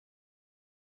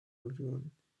Everyone.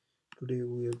 Today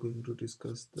we are going to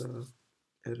discuss the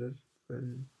error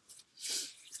when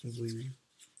we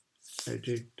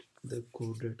edit the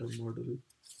core data model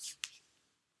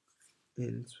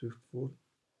in Swift 4.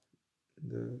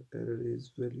 The error is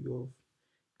value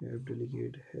of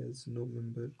AppDelegate has no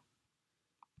member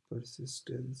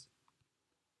persistence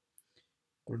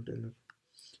container.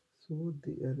 So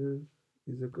the error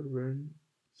is occur when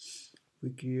we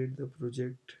create the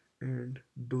project and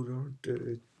do not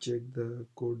check the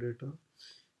core data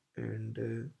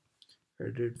and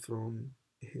edit from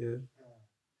here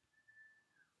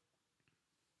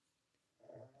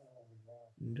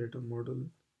data model.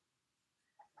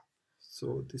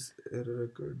 So this error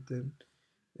occurred, then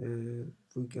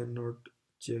we cannot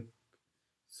check.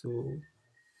 So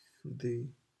the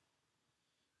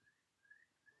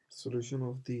solution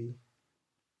of the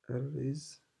error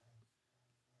is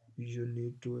you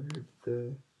need to add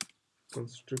the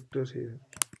constructor here.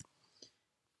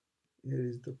 Here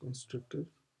is the constructor,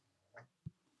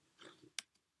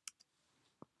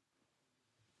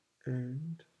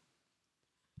 and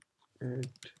add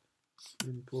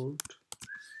import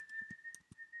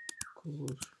core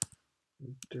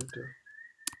data,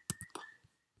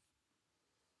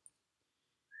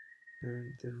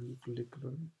 and then you click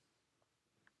run.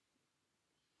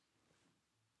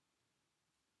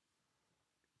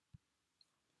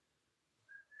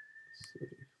 Sorry.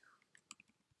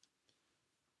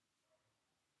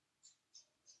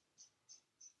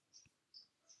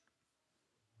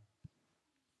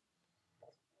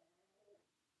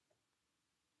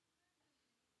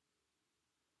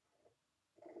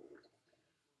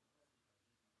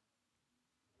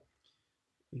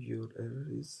 Your error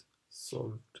is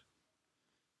solved.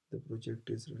 The project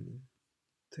is running.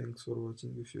 Thanks for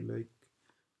watching. If you like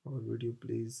our video,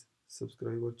 please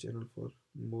subscribe our channel for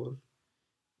more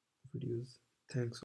videos. Thanks.